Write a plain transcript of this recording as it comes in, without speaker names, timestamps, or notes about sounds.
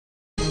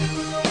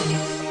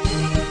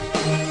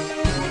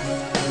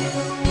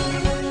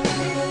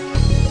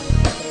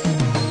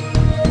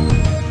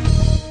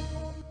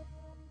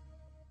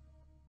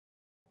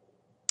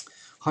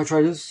Hi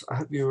traders, I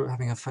hope you're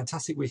having a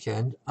fantastic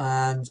weekend,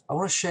 and I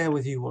want to share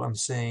with you what I'm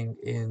seeing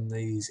in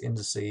these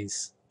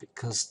indices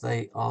because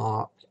they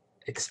are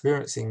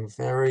experiencing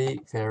very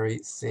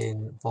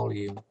thin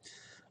volume,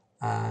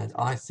 and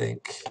I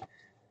think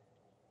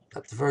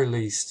at the very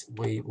least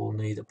we will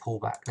need a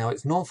pullback. Now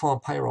it's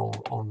non-farm payroll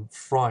on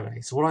Friday,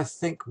 so what I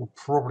think will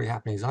probably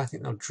happen is I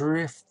think they'll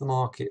drift the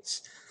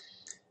markets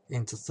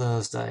into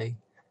Thursday,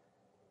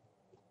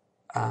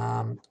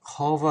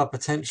 hover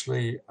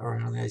potentially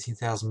around the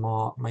 18,000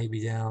 mark,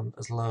 maybe down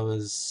as low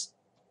as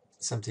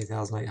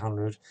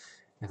 17,800.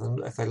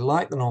 If they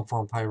like the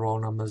non-farm payroll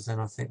numbers,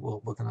 then I think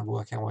we're going to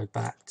work our way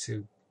back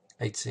to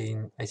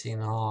 18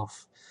 and a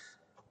half,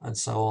 and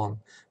so on.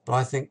 But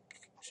I think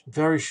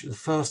the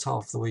first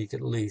half of the week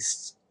at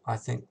least, I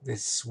think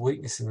this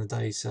weakness in the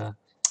data,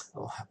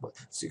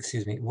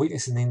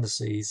 weakness in the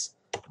indices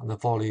and the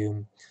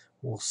volume,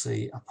 will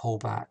see a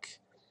pullback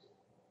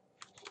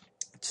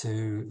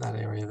to that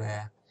area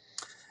there.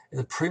 In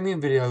the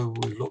premium video,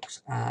 we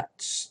looked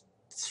at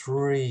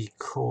 3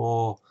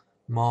 core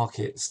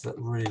markets that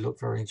really look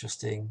very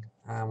interesting,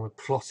 and we're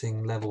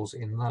plotting levels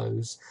in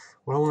those.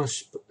 What I want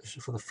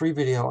to, for the free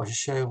video, I should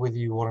share with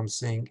you what I'm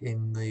seeing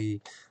in the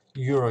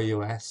Euro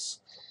US.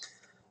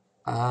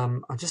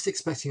 I'm just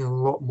expecting a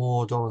lot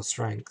more dollar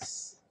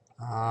strength.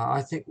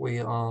 I think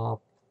we're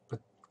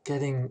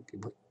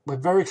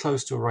very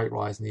close to a rate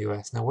rise in the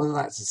US. Now, whether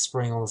that's the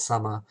spring or the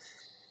summer,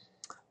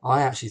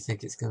 I actually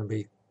think it's going to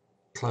be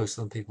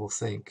closer than people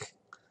think.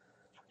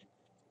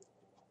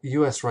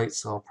 US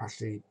rates are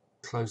practically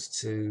close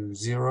to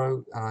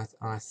zero, and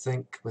I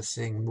think we're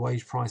seeing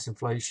wage price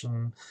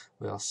inflation,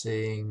 we are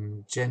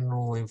seeing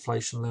general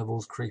inflation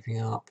levels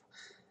creeping up,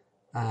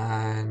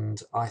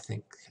 and I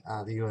think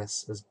the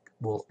US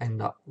will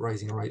end up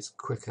raising rates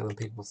quicker than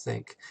people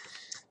think.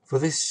 For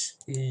this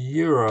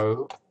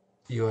Euro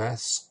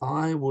US,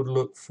 I would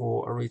look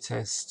for a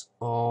retest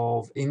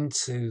of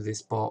into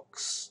this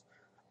box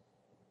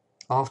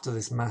after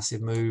this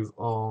massive move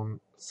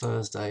on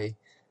Thursday,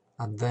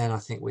 and then I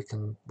think we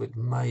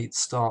may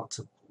start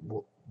to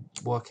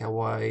work our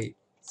way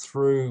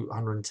through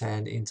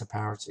 110 into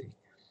parity.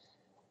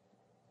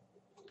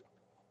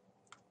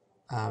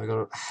 We've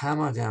got a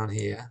hammer down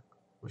here,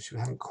 which we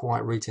haven't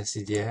quite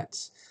retested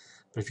yet.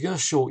 But if you're going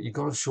to short, you've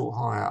got to short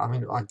higher. I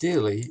mean,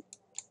 ideally,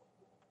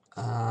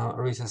 a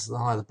retest of the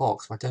higher the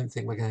box, but I don't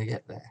think we're going to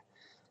get there.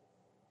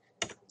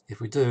 If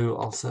we do,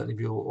 I'll certainly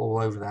be all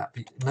over that.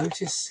 But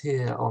notice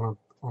here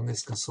on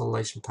this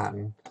consolidation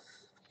pattern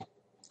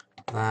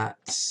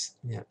that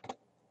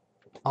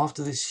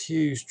after this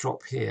huge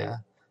drop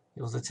here,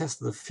 it was the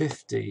test of the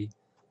 50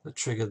 that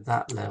triggered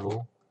that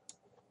level.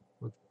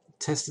 We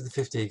tested the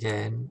 50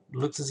 again,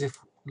 looked a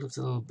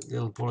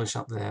little bullish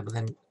up there, but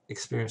then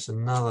experienced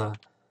another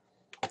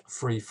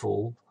free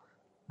fall.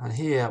 And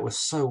here we're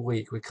so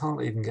weak we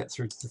can't even get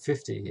through to the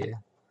 50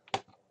 here.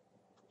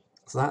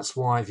 So that's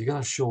why if you're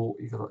going to short,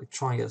 you've got to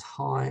try and get as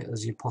high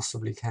as you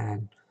possibly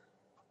can.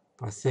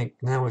 But I think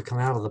now we've come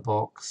out of the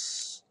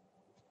box,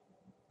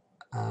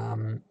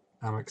 and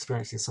we're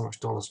experiencing so much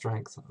dollar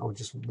strength, I would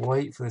just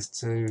wait for this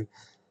to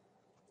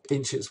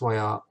inch its way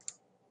up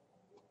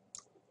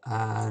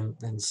and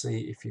then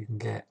see if you can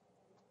get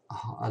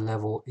a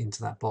level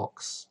into that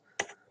box.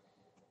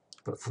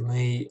 But for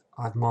me,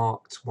 I've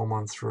marked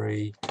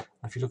 113.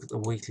 If you look at the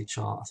weekly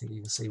chart, I think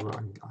you can see where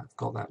I've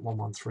got that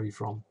 113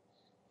 from.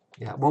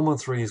 Yeah,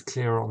 113 is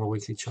clearer on the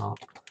weekly chart.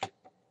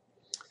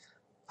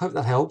 Hope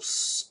that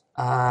helps.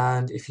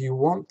 And if you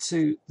want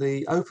to,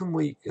 the open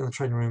week in the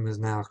trading room is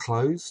now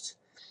closed.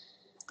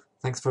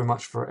 Thanks very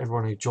much for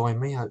everyone who joined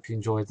me. I hope you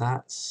enjoyed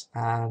that.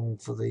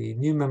 And for the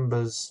new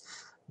members,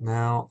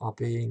 now are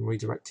being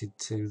redirected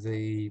to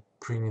the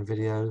premium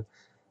video.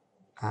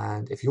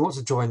 And if you want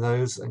to join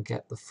those and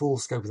get the full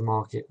scope of the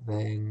market,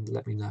 then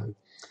let me know.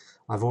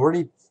 I've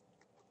already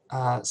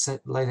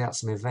laid out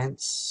some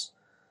events,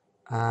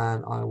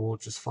 and I will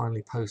just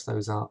finally post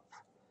those up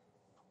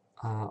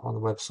on the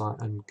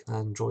website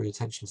and draw your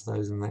attention to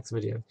those in the next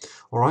video.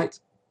 Alright,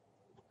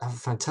 have a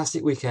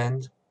fantastic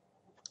weekend,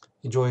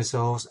 enjoy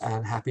yourselves,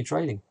 and happy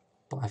trading.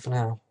 Bye for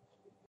now.